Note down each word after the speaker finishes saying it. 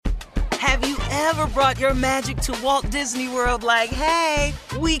Have you ever brought your magic to Walt Disney World like, hey,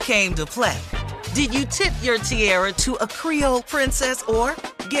 we came to play? Did you tip your tiara to a Creole princess or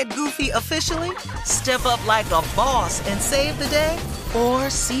get goofy officially? Step up like a boss and save the day? Or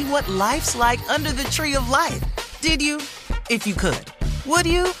see what life's like under the tree of life? Did you? If you could. Would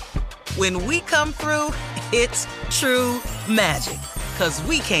you? When we come through, it's true magic. 'Cause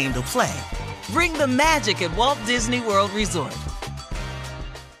we came to play. Bring the magic at Walt Disney World Resort.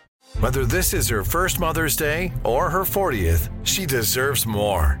 Whether this is her first Mother's Day or her 40th, she deserves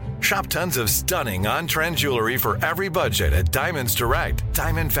more. Shop tons of stunning on-trend jewelry for every budget at Diamonds Direct.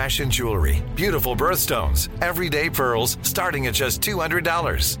 Diamond fashion jewelry, beautiful birthstones, everyday pearls starting at just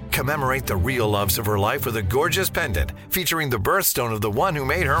 $200. Commemorate the real loves of her life with a gorgeous pendant featuring the birthstone of the one who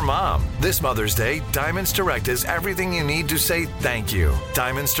made her mom. This Mother's Day, Diamonds Direct is everything you need to say thank you.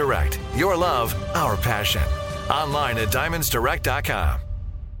 Diamonds Direct, your love, our passion. Online at diamondsdirect.com.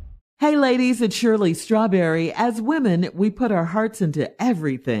 Hey ladies, it's Shirley Strawberry. As women, we put our hearts into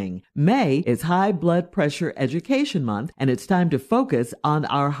everything. May is High Blood Pressure Education Month, and it's time to focus on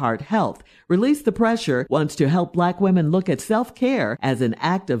our heart health. Release the Pressure wants to help Black women look at self-care as an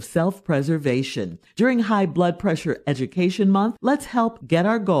act of self-preservation. During High Blood Pressure Education Month, let's help get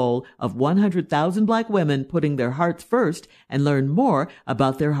our goal of 100,000 Black women putting their hearts first and learn more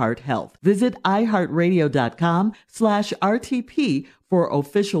about their heart health. Visit iHeartRadio.com/RTP for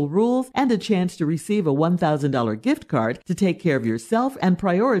official rules and a chance to receive a $1,000 gift card to take care of yourself and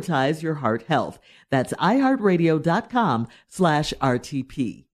prioritize your heart health. That's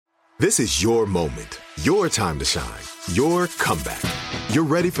iHeartRadio.com/RTP. This is your moment, your time to shine, your comeback. You're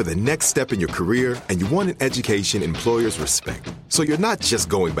ready for the next step in your career, and you want an education employers respect. So you're not just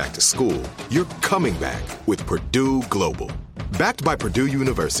going back to school, you're coming back with Purdue Global. Backed by Purdue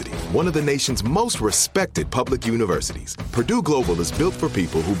University, one of the nation's most respected public universities, Purdue Global is built for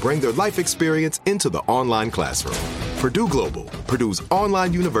people who bring their life experience into the online classroom. Purdue Global, Purdue's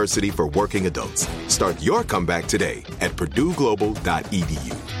online university for working adults. Start your comeback today at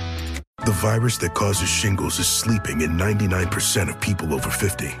purdueglobal.edu. The virus that causes shingles is sleeping in 99% of people over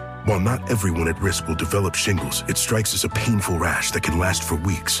 50. While not everyone at risk will develop shingles, it strikes as a painful rash that can last for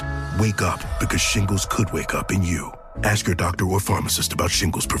weeks. Wake up, because shingles could wake up in you. Ask your doctor or pharmacist about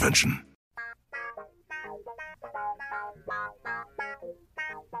shingles prevention.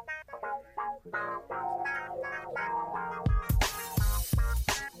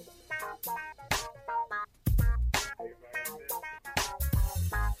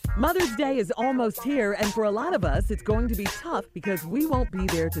 Mother's Day is almost here, and for a lot of us, it's going to be tough because we won't be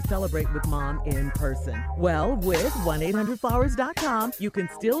there to celebrate with Mom in person. Well, with 1-800-Flowers.com, you can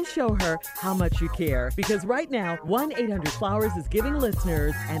still show her how much you care, because right now, 1-800-Flowers is giving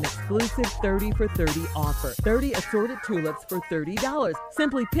listeners an exclusive 30 for 30 offer. 30 assorted tulips for $30.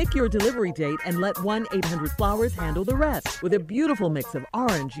 Simply pick your delivery date and let 1-800-Flowers handle the rest. With a beautiful mix of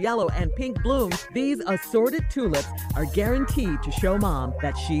orange, yellow, and pink blooms, these assorted tulips are guaranteed to show Mom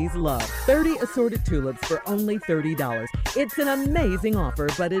that she's loved. 30 assorted tulips for only $30. It's an amazing offer,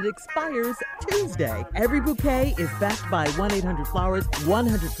 but it expires Tuesday. Every bouquet is backed by 1-800-Flowers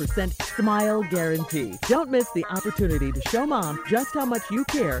 100% smile guarantee. Don't miss the opportunity to show Mom just how much you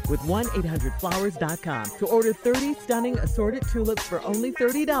care with 1-800-Flowers.com. To order 30 stunning assorted tulips for only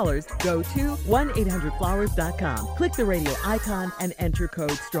 $30, go to 1-800-Flowers.com. Click the radio icon and enter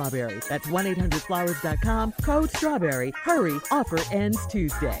code STRAWBERRY. That's 1-800-Flowers.com, code STRAWBERRY. Hurry, offer ends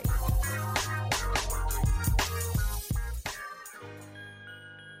Tuesday.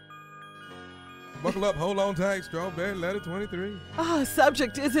 Buckle up, hold on tight, Strawberry Letter 23.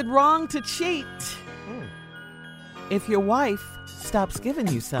 Subject, is it wrong to cheat? If your wife stops giving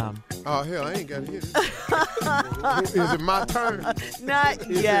you some. Oh, hell, I ain't got to hear this. Is it my turn? Not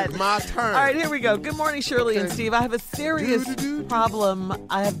yet. Is it my turn? All right, here we go. Good morning, Shirley and Steve. I have a serious problem.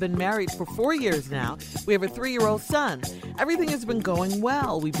 I have been married for 4 years now. We have a 3-year-old son. Everything has been going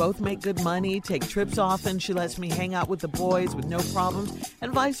well. We both make good money, take trips often. She lets me hang out with the boys with no problems,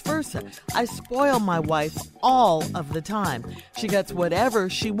 and vice versa. I spoil my wife all of the time. She gets whatever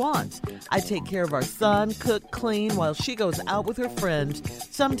she wants. I take care of our son, cook, clean, while she goes out with her friends,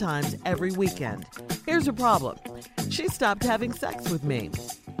 sometimes every weekend. Here's the problem. She stopped having sex with me.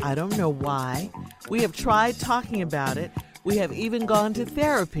 I don't know why. We have tried talking about it. We have even gone to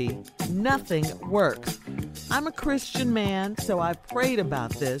therapy. Nothing works. I'm a Christian man, so I've prayed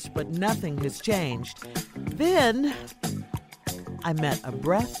about this, but nothing has changed. Then I met a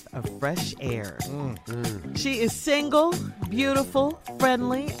breath of fresh air. She is single, beautiful,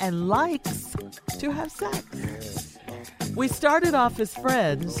 friendly, and likes to have sex. We started off as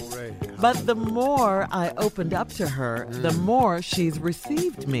friends, But the more I opened up to her, the more she's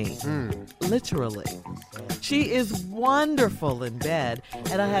received me. Literally. She is wonderful in bed,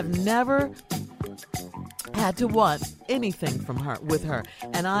 and I have never had to want anything with her,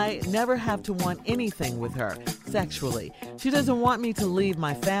 and I never have to want anything with her sexually. She doesn't want me to leave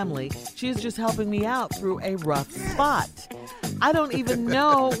my family. She's just helping me out through a rough spot. I don't even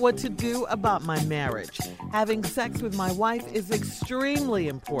know what to do about my marriage. Having sex with my wife is extremely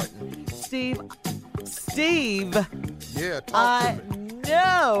important. Steve, Yeah, talk I to me.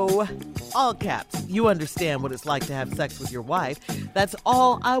 know, all caps, you understand what it's like to have sex with your wife. That's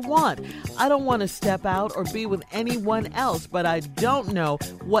all I want. I don't want to step out or be with anyone else, but I don't know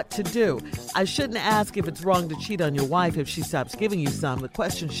what to do. I shouldn't ask if it's wrong to cheat on your wife if she stops giving you some. The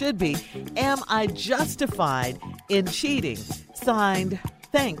question should be, am I justified in cheating? Signed,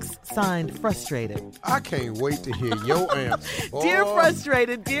 Frustrated. I can't wait to hear your answer. Dear Boy,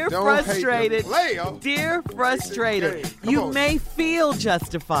 Frustrated, dear don't Frustrated, hate the player. dear Frustrated, Hey, come you on. may feel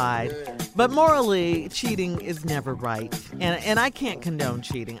justified, but morally, cheating is never right. And I can't condone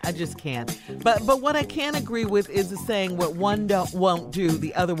cheating. I just can't. But what I can agree with is the saying, what one won't do,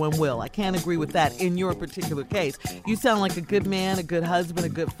 the other one will. I can't agree with that in your particular case. You sound like a good man, a good husband, a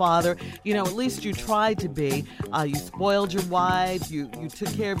good father. You know, at least you tried to be. You spoiled your wife. You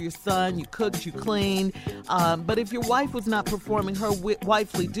took care of your son. You cooked. You cleaned. But if your wife was not performing her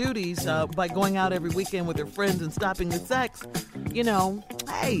wifely duties by going out every weekend with her friends and stopping the sex, you know,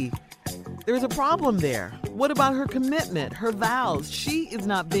 hey, there's a problem there. What about her commitment, her vows? She is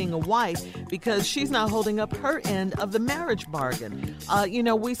not being a wife because she's not holding up her end of the marriage bargain. You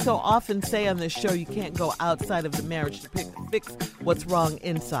know, we so often say on this show you can't go outside of the marriage to fix what's wrong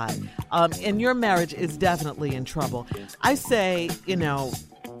inside. And your marriage is definitely in trouble. I say, you know,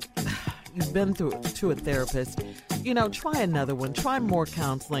 you've been to a therapist, you know, try another one. Try more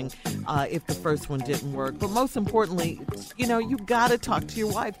counseling if the first one didn't work. But most importantly, you know, you got to talk to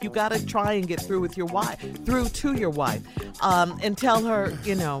your wife. You got to try and get through to your wife, and tell her,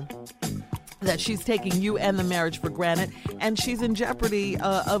 you know, that she's taking you and the marriage for granted, and she's in jeopardy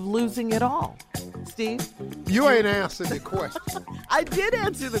of losing it all. Steve? You ain't answered the question. I did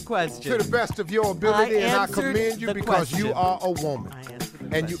answer the question. To the best of your ability, and I answered commend you the because question. you are a woman. I answered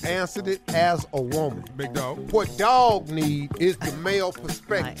the And you question. answered it as a woman. Big dog. What dog need is the male I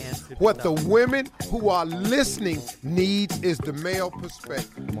perspective. answered What it the all. women who are listening needs is the male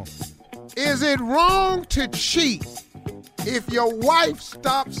perspective. Come on. Is it wrong to cheat if your wife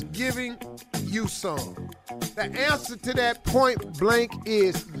stops giving you some? The answer to that point blank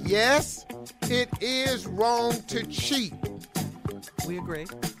is yes, it is wrong to cheat. We agree.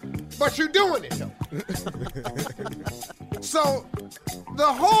 But you're doing it though. So the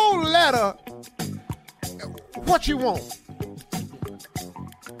whole letter, what you want?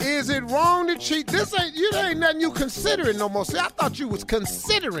 Is it wrong to cheat? This ain't nothing you considering no more. See, I thought you was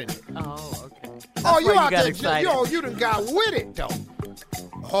considering it. Oh, okay. Oh, That's you why out got there, excited. you done got with it though.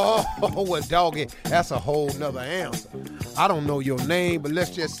 Oh, well, doggy, that's a whole nother answer. I don't know your name, but let's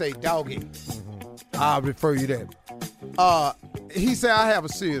just say doggy. I'll refer you that. He said, I have a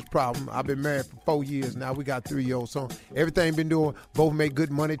serious problem. I've been married for 4 years now. We got 3-year-old son. Everything been doing, both make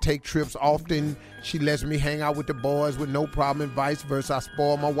good money, take trips often. She lets me hang out with the boys with no problem and vice versa. I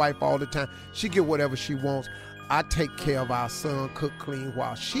spoil my wife all the time. She get whatever she wants. I take care of our son, cook, clean,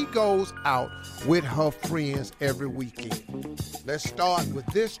 while she goes out with her friends every weekend. Let's start with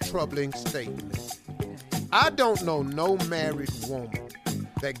this troubling statement. I don't know no married woman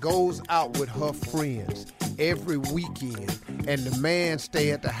that goes out with her friends every weekend and the man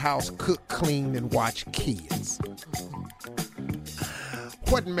stay at the house, cook, clean, and watch kids.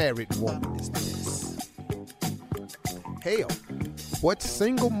 What married woman is this? Hell, what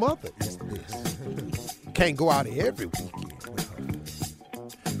single mother is this? Can't go out every weekend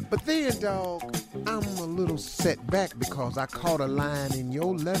with her. But then, dog, I'm a little set back because I caught a line in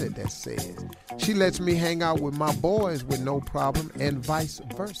your letter that says, she lets me hang out with my boys with no problem and vice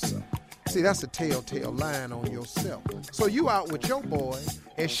versa. See, that's a telltale line on yourself. So you out with your boys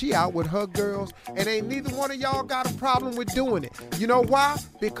and she out with her girls and ain't neither one of y'all got a problem with doing it. You know why?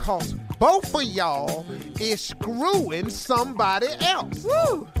 Because both of y'all is screwing somebody else.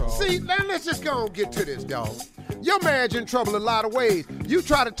 Woo! See, now let's just go and get to this, dog. Your marriage in trouble a lot of ways. You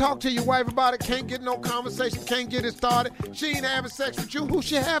try to talk to your wife about it, can't get no conversation, can't get it started. She ain't having sex with you. Who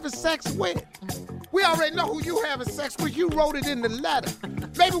she having sex with? We already know who you having sex with. You wrote it in the letter.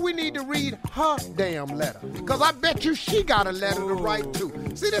 Maybe we need to read her damn letter. Because I bet you she got a letter to write too.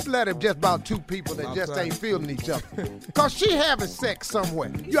 See, this letter just about two people that just ain't feeling each other. Because she having sex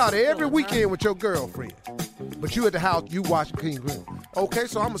somewhere. You out there every weekend with your girlfriend. But you at the house, you watching King Green. Okay,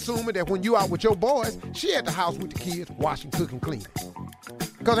 so I'm assuming that when you out with your boys, she at the house with the kids, washing, cooking, cleaning.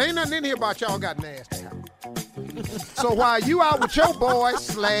 Because ain't nothing in here about y'all got nasty house. So while you out with your boy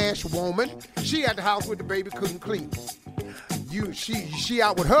 / woman, she at the house with the baby cooking, cleaning. She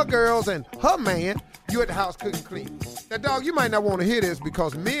out with her girls and her man, you at the house cooking, cleaning. Now, dog, you might not want to hear this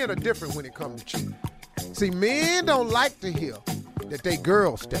because men are different when it comes to cheating. See, men don't like to hear that they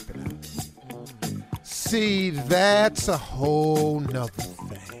girls stepping out. See, that's a whole nother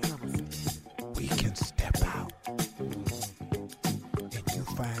thing. We can step out. And you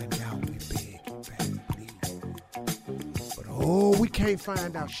find out we beg you back, please. But we can't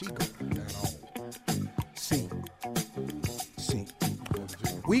find out she going at all. See,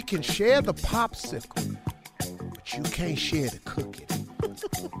 we can share the popsicle, but you can't share the cookie.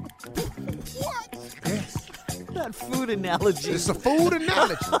 What? Yes. That food analogy. It's a food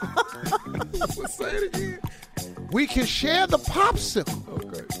analogy. Say it again. We can share the popsicle.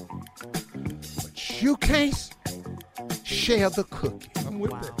 Okay. But you can't share the cookie. I'm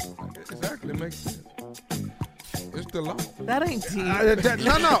with that. Exactly. It makes sense. It's the law. That ain't deep.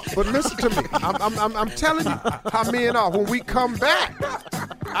 No. But listen to me. I'm telling you how men are. When we come back,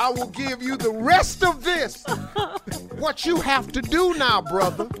 I will give you the rest of this. What you have to do now,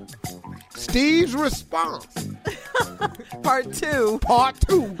 brother. Steve's response. Part 2. Part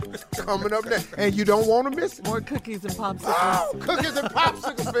 2 coming up next. And you don't want to miss it. More cookies and popsicles. Oh, cookies and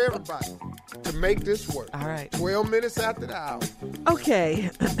popsicles for everybody to make this work. All right. 12 minutes after the hour.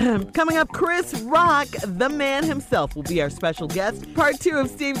 Okay. Coming up, Chris Rock, the man himself, will be our special guest. Part 2 of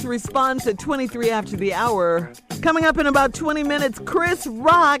Steve's response at 23 after the hour. Coming up in about 20 minutes, Chris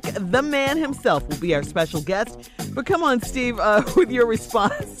Rock, the man himself, will be our special guest. But come on, Steve, with your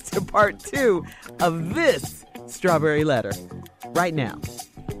response to part 2 of this Strawberry Letter right now.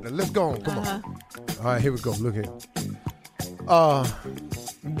 Let's go on. Come on. All right, here we go. Look here.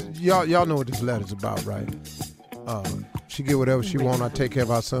 Y'all know what this letter's about, right? She get whatever she want. I take care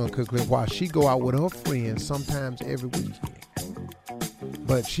of our son, cook, live. While she go out with her friends sometimes every weekend.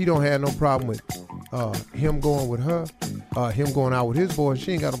 But she don't have no problem with him going with her, him going out with his boys.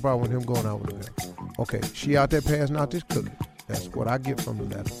 She ain't got no problem with him going out with them. Okay, she out there passing out this cookie. That's what I get from the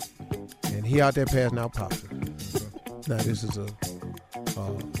letter. And he out there passing out popsicle. Now, this is a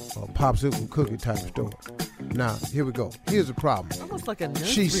popsicle cookie type of story. Now, here we go. Here's the problem. Almost like a nursery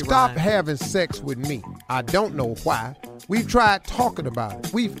She stopped rhyme. having sex with me. I don't know why. We've tried talking about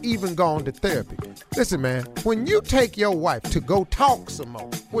it. We've even gone to therapy. Listen, man, when you take your wife to go talk some more,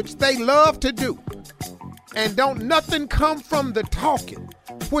 which they love to do, and don't nothing come from the talking,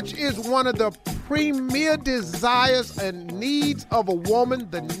 which is one of the premier desires and needs of a woman,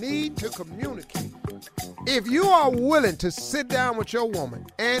 the need to communicate. If you are willing to sit down with your woman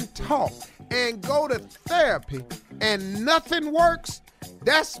and talk and go to therapy and nothing works,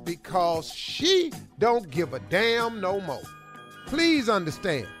 that's because she don't give a damn no more. Please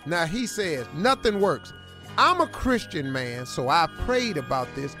understand. Now, he says nothing works. I'm a Christian man, so I prayed about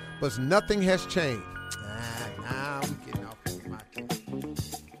this, but nothing has changed. Nah, we getting off of my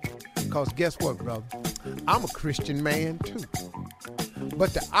case. Because guess what, brother? I'm a Christian man, too.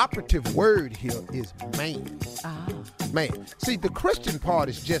 But the operative word here is man. Man. See, the Christian part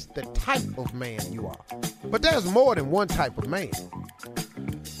is just the type of man you are. But there's more than one type of man.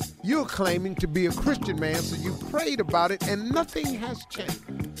 You're claiming to be a Christian man, so you prayed about it, and nothing has changed.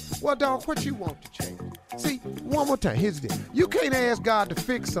 Well, dog, what you want to change? See, one more time, here's the deal. You can't ask God to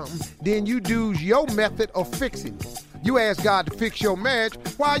fix something, then you do your method of fixing it. You ask God to fix your marriage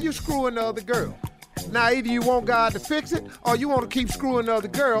while you screwing the other girl. Now, either you want God to fix it or you want to keep screwing the other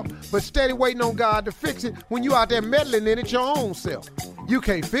girl, but steady waiting on God to fix it when you out there meddling in it your own self. You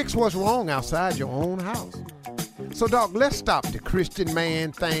can't fix what's wrong outside your own house. So, dog, let's stop the Christian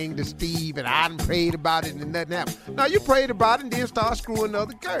man thing to Steve and I done prayed about it and nothing happened. Now, you prayed about it and then start screwing the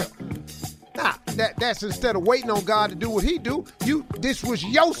other girl. Now, that's instead of waiting on God to do what he do, this was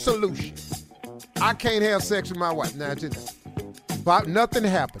your solution. I can't have sex with my wife. Now, but nothing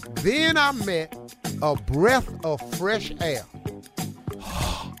happened. Then I met a breath of fresh air.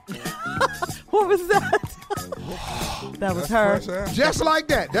 What was that? That was her. Just like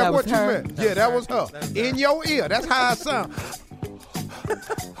that. That's what you her. meant. Yeah, that was her. In your ear. That's how it sounds.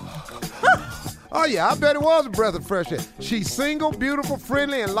 Oh, yeah, I bet it was a breath of fresh air. She's single, beautiful,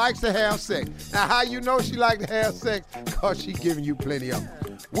 friendly, and likes to have sex. Now, how you know she likes to have sex? Because she's giving you plenty of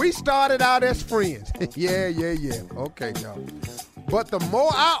them. We started out as friends. Yeah. Okay, y'all. But the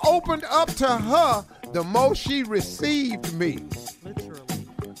more I opened up to her, the more she received me. Literally.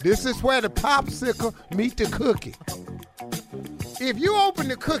 This is where the popsicle meet the cookie. If you open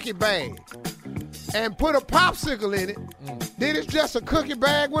the cookie bag and put a popsicle in it, then it's just a cookie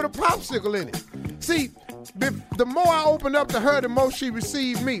bag with a popsicle in it. See, the more I open up to her, the more she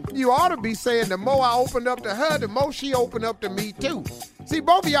received me. You ought to be saying the more I open up to her, the more she opened up to me too. See,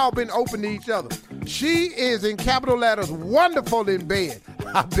 both of y'all been open to each other. She is, in capital letters, wonderful in bed.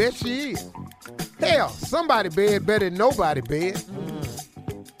 I bet she is. Hell, somebody bed better than nobody bed.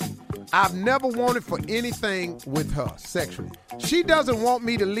 I've never wanted for anything with her sexually. She doesn't want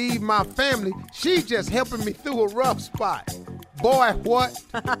me to leave my family. She's just helping me through a rough spot. Boy, what?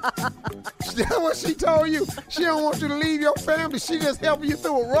 That's what she told you. She don't want you to leave your family. She just helping you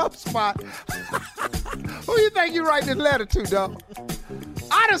through a rough spot. Who you think you write this letter to, dog?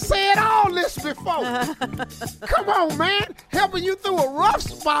 I done said all this before. Come on, man. Helping you through a rough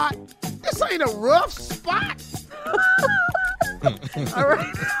spot. This ain't a rough spot. All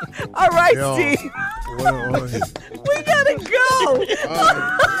right, Yo, Steve. We gotta go.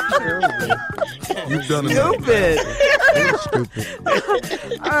 You've done Stupid. Stupid.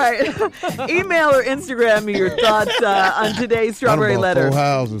 All right. Email or Instagram me your thoughts on today's Strawberry Letter. 4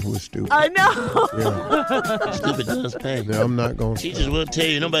 houses was stupid. I know. Yeah. Stupid does pay. Yeah, I'm not going to. Teachers will tell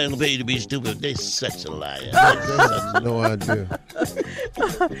you nobody's going to pay you to be stupid. They such a liar. No idea.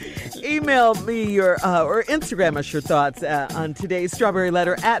 Email me your or Instagram us your thoughts on today's Strawberry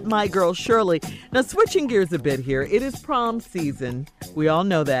Letter at My Girl Shirley. Now, switching gears a bit here, it is prom season. We all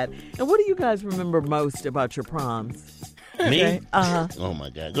know that. And what do you guys remember most about your proms? Me? Okay. Oh, my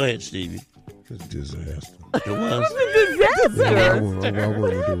God. Go ahead, Stevie. It's a disaster. It was? Disaster. I went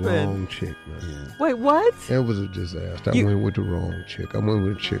with the wrong chick, man. Yeah. Wait, what? It was a disaster. I went with the wrong chick. I went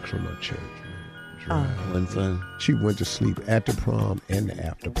with a chick from my church, man. Wasn't fun. She went to sleep at the prom and the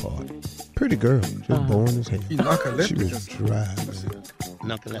after party. Pretty girl, just born as hell. She was dry, man.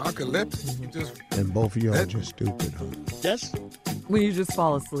 Narcoleptic. Just And both of y'all just stupid, huh? That's When you just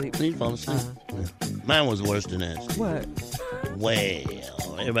fall asleep. when you fall asleep. Mine was worse than that. Steve. What? Well,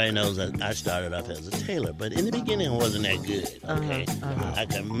 everybody knows that I started off as a tailor, but in the beginning it wasn't that good, okay? I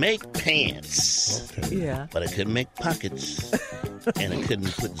could make pants, Yeah. but I couldn't make pockets, and I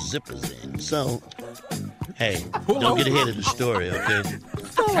couldn't put zippers in. So, hey, don't get ahead of the story, okay?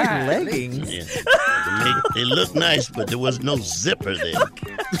 Like leggings. Yeah. They look nice, but there was no zipper there. So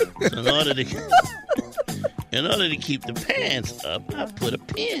in order to keep the pants up, I put a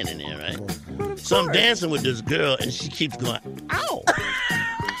pin in there, right? So I'm dancing with this girl, and she keeps going, ow.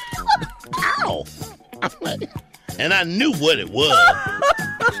 Ow. I'm like, and I knew what it was,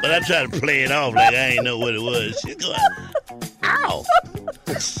 but I tried to play it off like I ain't know what it was. She's going, ow.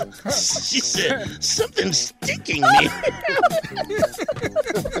 She said, something's sticking me.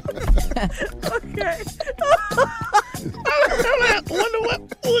 Okay. I wonder what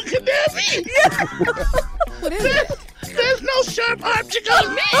could that be? What is it? There's no sharp object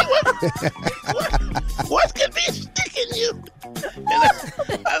on me. What could be sticking you?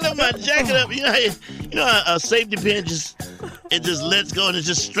 And I lift my jacket up. You know how a safety pin just lets go and it's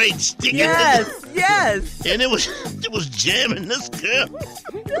just straight sticking. Yes. And it was jamming this girl.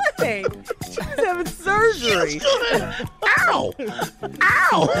 Dang. She's having surgery. Ow!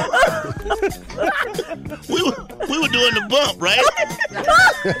 we were doing the bump, right?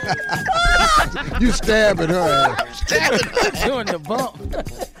 You stabbing her. I'm stabbing her. Doing the bump.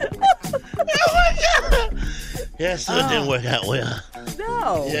 Oh my God! Yeah, so it didn't work out well.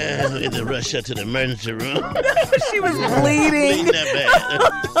 No. Yeah, we had to rush her to the emergency room. She was bleeding. Bleeding that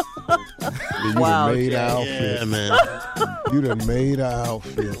bad. Wow. You done made our Yeah, outfit. man. You done made our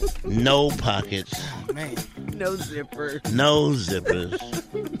outfit. No pockets. Man. No zipper. No zippers.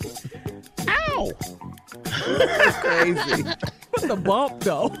 Ow! That's crazy. What's the bump,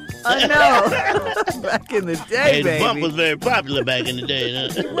 though? I know. Back in the day, Hey, the baby. bump was very popular back in the day. Huh?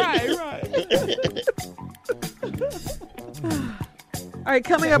 All right,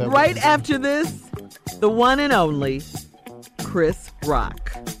 coming up right after this, the one and only Chris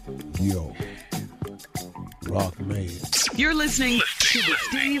Rock. Yo. Rock made. You're listening to the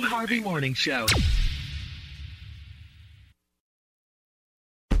Steve Harvey Morning Show.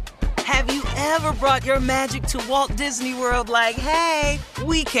 Have you ever brought your magic to Walt Disney World like, hey,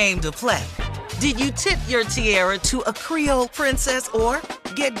 we came to play? Did you tip your tiara to a Creole princess or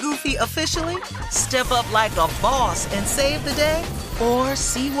get goofy officially? Step up like a boss and save the day? Or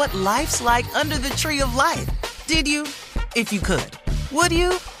see what life's like under the tree of life? Did you? If you could. Would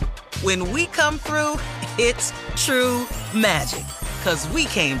you? When we come through, it's true magic. 'Cause we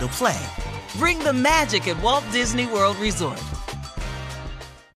came to play. Bring the magic at Walt Disney World Resort.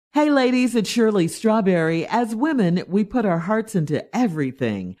 Hey ladies, it's Shirley Strawberry. As women, we put our hearts into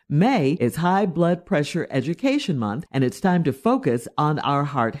everything. May is High Blood Pressure Education Month, and it's time to focus on our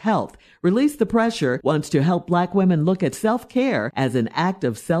heart health. Release the Pressure wants to help Black women look at self-care as an act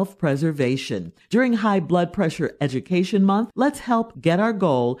of self-preservation. During High Blood Pressure Education Month, let's help get our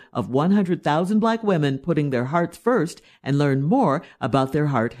goal of 100,000 Black women putting their hearts first and learn more about their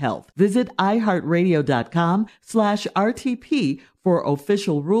heart health. Visit iHeartRadio.com/RTP for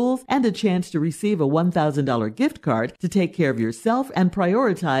official rules and a chance to receive a $1,000 gift card to take care of yourself and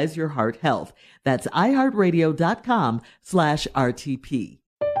prioritize your heart health. That's iHeartRadio.com/RTP.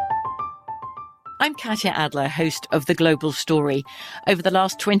 I'm Katya Adler, host of The Global Story. Over the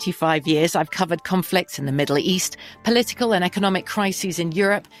last 25 years, I've covered conflicts in the Middle East, political and economic crises in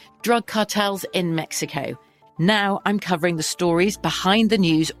Europe, drug cartels in Mexico. Now I'm covering the stories behind the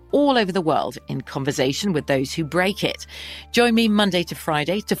news all over the world in conversation with those who break it. Join me Monday to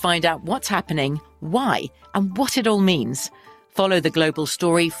Friday to find out what's happening, why, and what it all means. Follow The Global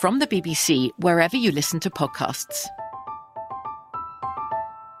Story from the BBC wherever you listen to podcasts.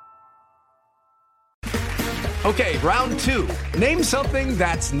 Okay, round two. Name something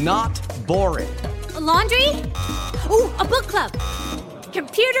that's not boring. A laundry? Ooh, a book club.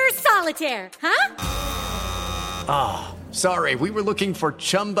 Computer solitaire, huh? Ah, sorry, we were looking for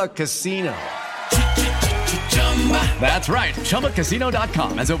Chumba Casino. That's right,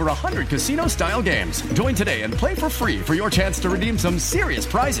 ChumbaCasino.com has over 100 casino-style games. Join today and play for free for your chance to redeem some serious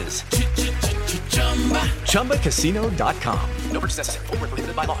prizes. ChumbaCasino.com. No purchase necessary. Void where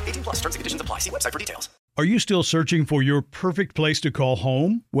prohibited by law. 18+ terms and conditions apply. See website for details. Are you still searching for your perfect place to call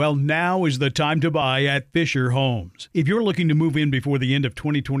home? Well, now is the time to buy at Fisher Homes. If you're looking to move in before the end of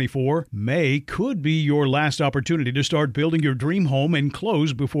 2024, May could be your last opportunity to start building your dream home and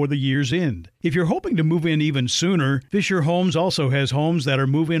close before the year's end. If you're hoping to move in even sooner, Fisher Homes also has homes that are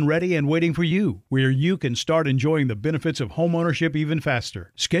move-in ready and waiting for you, where you can start enjoying the benefits of homeownership even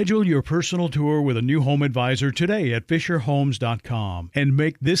faster. Schedule your personal tour with a new home advisor today at FisherHomes.com and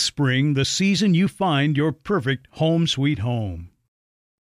make this spring the season you find your perfect home sweet home.